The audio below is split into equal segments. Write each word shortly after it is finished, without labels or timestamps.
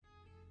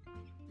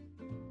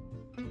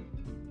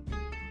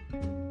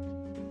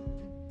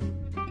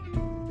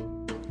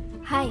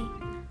Hai,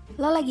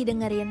 lo lagi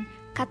dengerin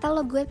Kata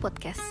Lo Gue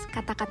Podcast,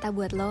 kata-kata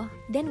buat lo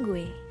dan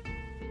gue.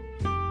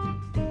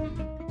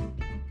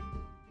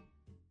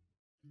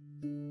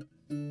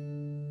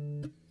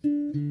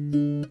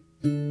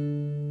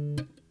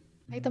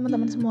 Hai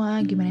teman-teman semua,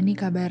 gimana nih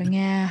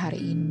kabarnya?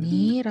 Hari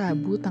ini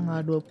Rabu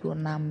tanggal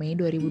 26 Mei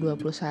 2021,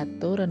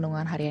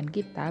 renungan harian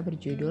kita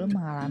berjudul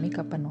Mengalami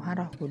Kepenuhan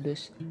Roh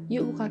Kudus.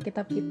 Yuk buka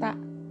kitab kita.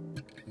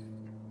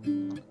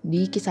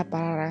 Di Kisah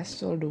Para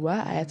Rasul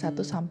 2 ayat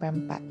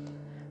 1-4.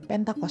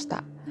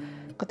 Pentakosta.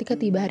 Ketika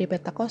tiba hari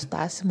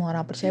Pentakosta, semua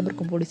orang percaya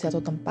berkumpul di satu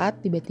tempat.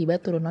 Tiba-tiba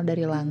turunlah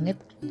dari langit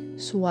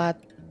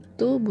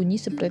suatu bunyi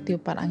seperti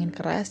tiupan angin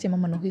keras yang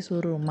memenuhi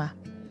seluruh rumah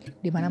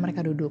di mana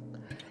mereka duduk.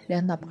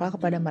 Dan tampaklah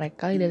kepada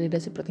mereka lidah-lidah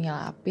seperti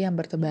nyala api yang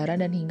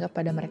bertebaran dan hingga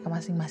pada mereka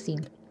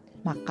masing-masing.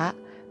 Maka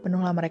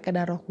penuhlah mereka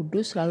dan Roh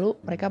Kudus, lalu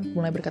mereka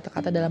mulai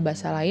berkata-kata dalam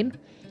bahasa lain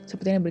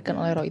seperti yang diberikan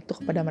oleh Roh itu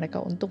kepada mereka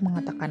untuk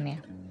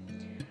mengatakannya.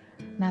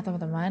 Nah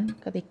teman-teman,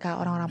 ketika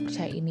orang-orang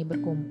percaya ini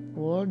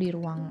berkumpul di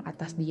ruang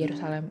atas di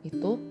Yerusalem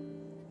itu,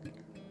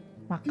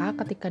 maka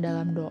ketika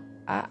dalam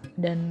doa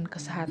dan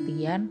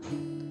kesehatian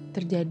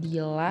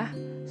terjadilah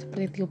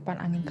seperti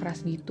tiupan angin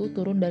keras gitu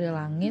turun dari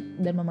langit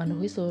dan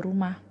memenuhi seluruh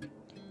rumah.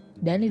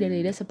 Dan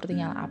lidah-lidah seperti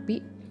nyala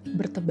api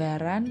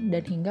bertebaran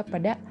dan hingga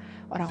pada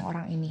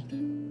orang-orang ini.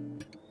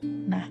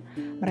 Nah,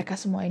 mereka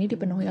semua ini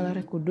dipenuhi oleh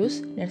Roh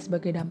Kudus dan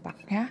sebagai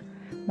dampaknya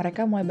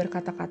mereka mulai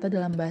berkata-kata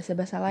dalam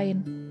bahasa-bahasa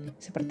lain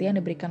seperti yang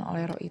diberikan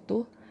oleh Roh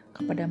itu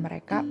kepada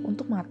mereka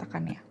untuk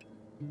mengatakannya.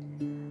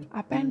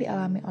 Apa yang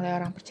dialami oleh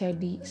orang percaya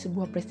di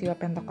sebuah peristiwa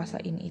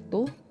Pentakosta ini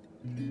itu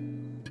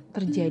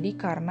terjadi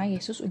karena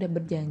Yesus sudah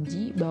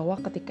berjanji bahwa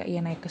ketika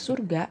ia naik ke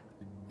surga,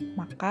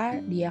 maka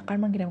dia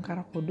akan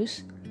mengirimkan Roh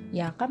Kudus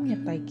yang akan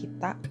menyertai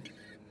kita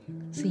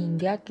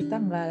sehingga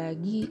kita nggak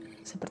lagi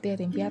seperti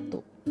yatim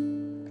piatu.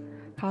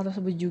 Hal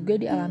tersebut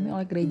juga dialami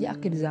oleh gereja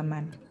akhir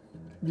zaman,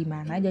 di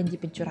mana janji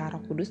pencurahan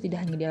Roh Kudus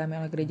tidak hanya dialami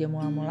oleh gereja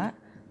mula-mula,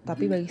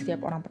 tapi bagi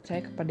setiap orang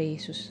percaya kepada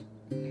Yesus.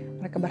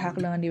 Mereka berhak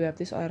dengan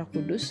dibaptis oleh Roh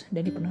Kudus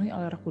dan dipenuhi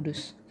oleh Roh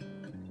Kudus.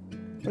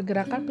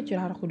 Pergerakan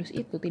pencurahan Roh Kudus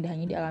itu tidak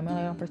hanya dialami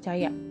oleh orang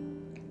percaya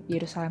di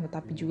Yerusalem,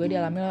 tetapi juga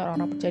dialami oleh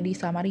orang-orang percaya di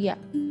Samaria.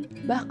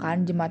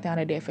 Bahkan jemaat yang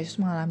ada di Efesus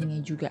mengalaminya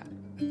juga.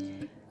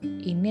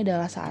 Ini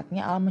adalah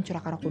saatnya Allah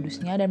mencurahkan Roh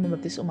Kudusnya dan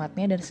membaptis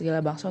umatnya dan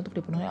segala bangsa untuk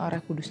dipenuhi oleh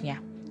Roh Kudusnya.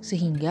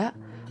 Sehingga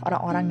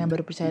orang-orang yang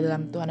baru percaya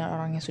dalam Tuhan dan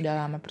orang yang sudah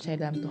lama percaya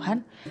dalam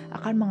Tuhan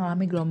akan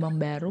mengalami gelombang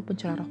baru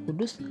pencurahan Roh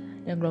Kudus,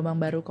 dan gelombang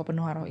baru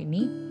kepenuhan Roh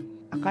ini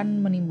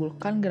akan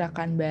menimbulkan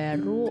gerakan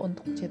baru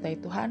untuk mencintai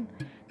Tuhan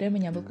dan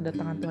menyambut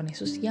kedatangan Tuhan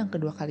Yesus yang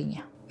kedua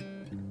kalinya.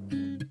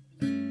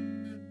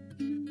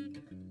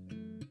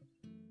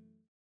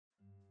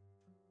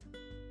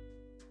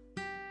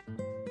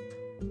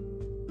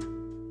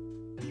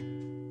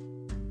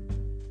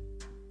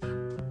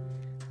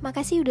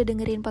 Makasih udah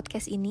dengerin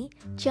podcast ini.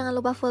 Jangan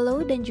lupa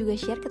follow dan juga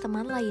share ke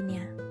teman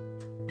lainnya.